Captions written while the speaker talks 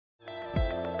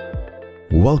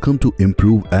Welcome to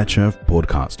Improve HF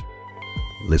podcast.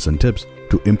 Listen tips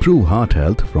to improve heart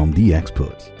health from the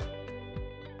experts.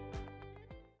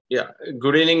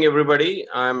 Good evening, everybody.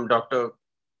 I'm Dr.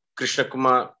 Krishna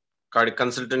Kumar,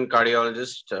 consultant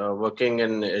cardiologist working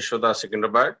in Yashoda,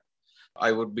 Secunderabad.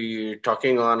 I would be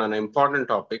talking on an important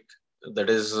topic, that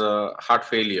is heart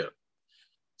failure.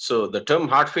 So the term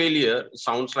heart failure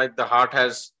sounds like the heart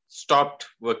has stopped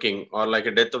working or like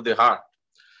a death of the heart.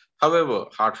 However,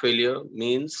 heart failure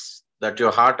means that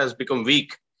your heart has become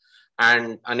weak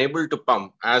and unable to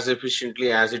pump as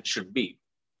efficiently as it should be.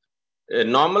 A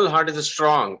normal heart is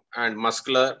strong and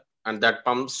muscular, and that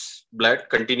pumps blood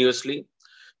continuously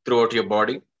throughout your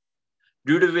body,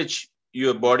 due to which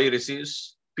your body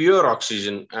receives pure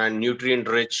oxygen and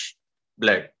nutrient-rich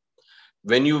blood.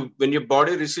 When your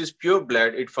body receives pure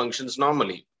blood, it functions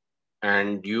normally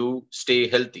and you stay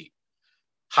healthy.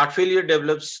 Heart failure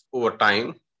develops over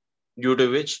time, due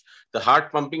to which the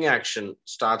heart pumping action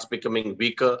starts becoming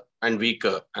weaker and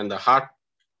weaker, and the heart's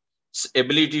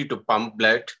ability to pump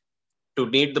blood to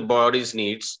meet the body's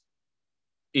needs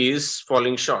is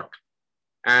falling short,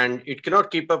 and it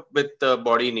cannot keep up with the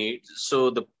body needs. So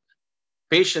the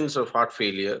patients of heart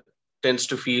failure tends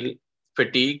to feel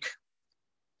fatigue,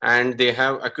 and they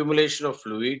have accumulation of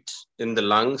fluids in the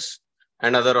lungs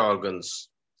and other organs,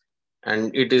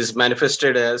 and it is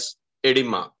manifested as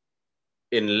edema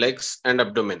in legs and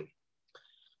abdomen.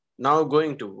 Now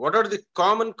going to what are the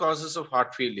common causes of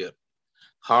heart failure?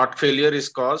 Heart failure is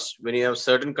caused when you have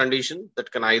certain conditions that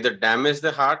can either damage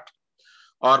the heart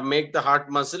or make the heart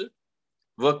muscle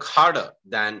work harder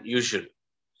than usual.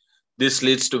 This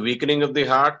leads to weakening of the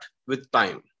heart with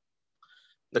time.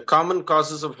 The common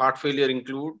causes of heart failure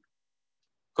include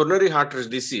coronary heart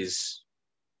disease.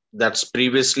 That's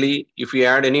previously if you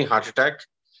had any heart attack,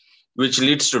 which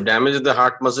leads to damage of the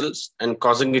heart muscles and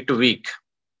causing it to weak.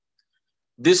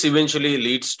 This eventually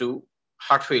leads to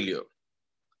heart failure.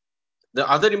 The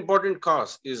other important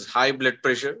cause is high blood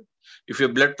pressure. If your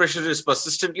blood pressure is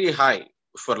persistently high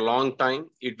for a long time,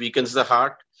 it weakens the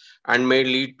heart and may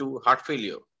lead to heart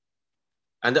failure.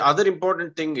 And the other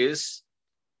important thing is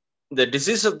the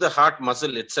disease of the heart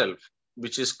muscle itself,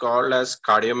 which is called as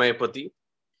cardiomyopathy.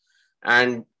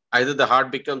 And either the heart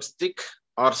becomes thick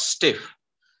or stiff,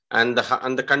 and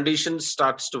the condition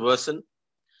starts to worsen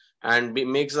and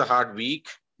makes the heart weak,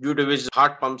 due to which the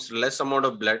heart pumps less amount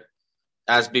of blood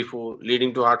as before,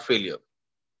 leading to heart failure.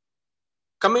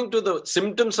 Coming to the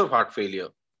symptoms of heart failure,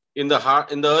 in the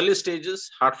early stages,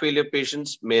 heart failure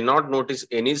patients may not notice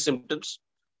any symptoms,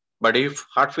 but if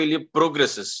heart failure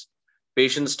progresses,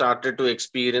 patients started to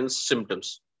experience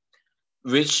symptoms,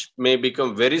 which may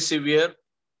become very severe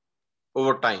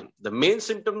over time. The main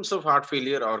symptoms of heart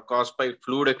failure are caused by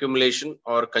fluid accumulation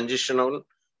or congestion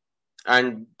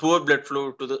and poor blood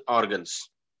flow to the organs.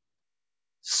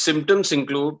 Symptoms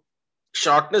include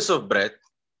shortness of breath,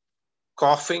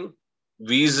 coughing,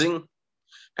 wheezing,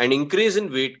 an increase in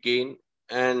weight gain,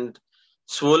 and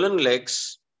swollen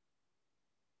legs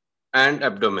and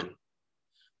abdomen.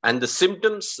 And the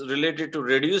symptoms related to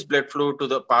reduced blood flow to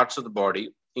the parts of the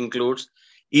body includes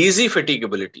easy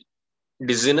fatigability,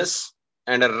 dizziness,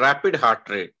 and a rapid heart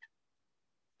rate.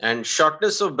 And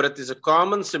shortness of breath is a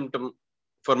common symptom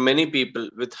for many people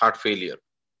with heart failure.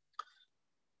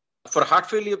 For heart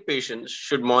failure, patients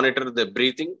should monitor their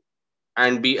breathing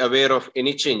and be aware of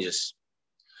any changes.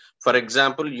 For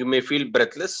example, you may feel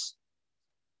breathless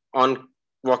on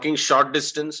walking short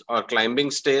distance or climbing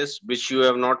stairs, which you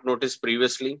have not noticed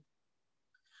previously,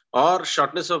 or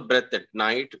shortness of breath at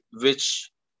night, which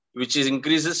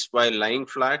increases while lying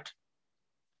flat.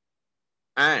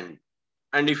 And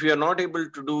if you are not able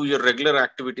to do your regular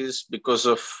activities, because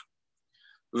of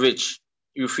which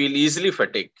you feel easily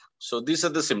fatigued. So these are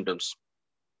the symptoms.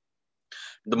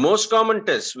 The most common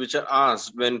tests which are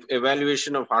asked when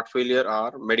evaluation of heart failure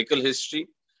are medical history,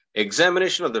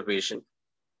 examination of the patient,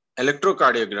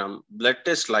 electrocardiogram, blood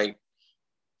tests like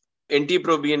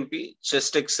NT-proBNP,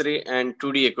 chest X-ray, and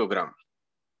 2D echogram.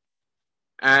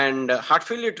 And heart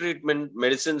failure treatment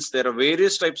medicines, there are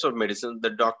various types of medicines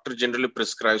that doctor generally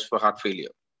prescribes for heart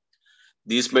failure.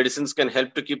 These medicines can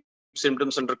help to keep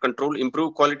symptoms under control,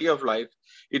 improve quality of life.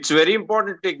 It's very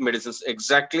important to take medicines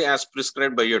exactly as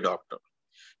prescribed by your doctor.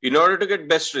 In order to get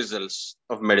best results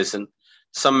of medicine,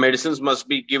 some medicines must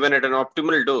be given at an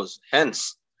optimal dose.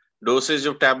 Hence, dosage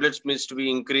of tablets needs to be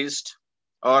increased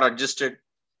or adjusted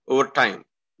over time.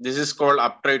 This is called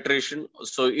up titration.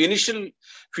 So initial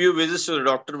few visits to the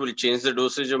doctor will change the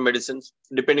dosage of medicines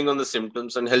depending on the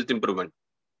symptoms and health improvement.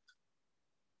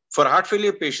 For heart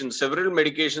failure patients, several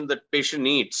medications that patient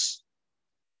needs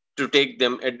to take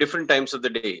them at different times of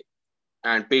the day.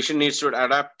 and patient needs to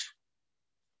adapt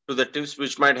to the tips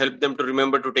which might help them to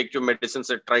remember to take your medicines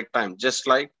at right time, just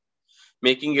like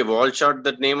making a wall chart,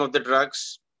 the name of the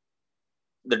drugs,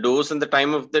 the dose and the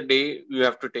time of the day you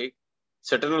have to take,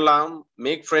 set an alarm,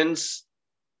 make friends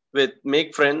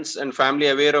and family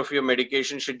aware of your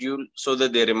medication schedule so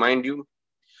that they remind you.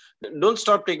 Don't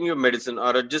stop taking your medicine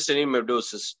or adjust any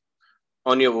doses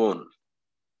on your own.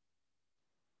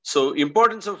 So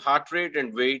importance of heart rate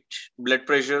and weight, blood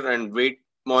pressure and weight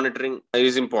monitoring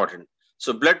is important.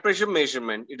 So blood pressure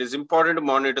measurement, it is important to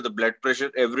monitor the blood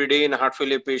pressure every day in a heart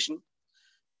failure patient.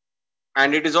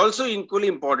 And it is also equally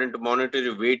important to monitor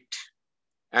your weight.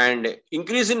 And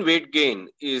increase in weight gain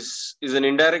is an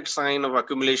indirect sign of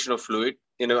accumulation of fluid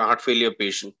in a heart failure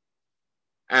patient.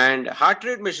 And heart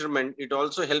rate measurement, it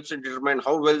also helps to determine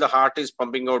how well the heart is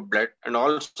pumping out blood and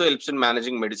also helps in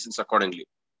managing medicines accordingly.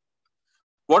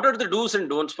 What are the do's and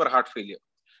don'ts for heart failure?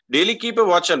 Daily keep a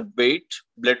watch on weight,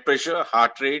 blood pressure,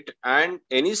 heart rate, and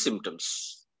any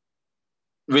symptoms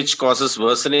which causes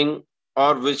worsening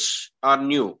or which are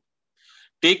new.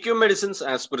 Take your medicines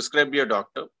as prescribed by your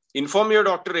doctor. Inform your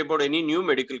doctor about any new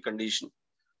medical condition.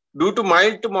 Do to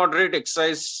mild to moderate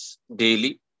exercise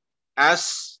daily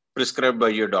as prescribed by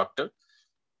your doctor.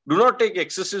 Do not take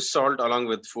excessive salt along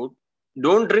with food.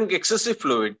 Don't drink excessive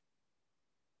fluid.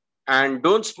 And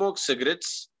don't smoke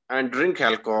cigarettes and drink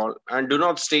alcohol and do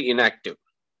not stay inactive.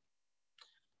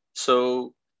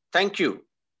 So thank you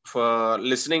for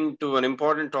listening to an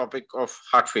important topic of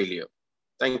heart failure.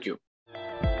 Thank you.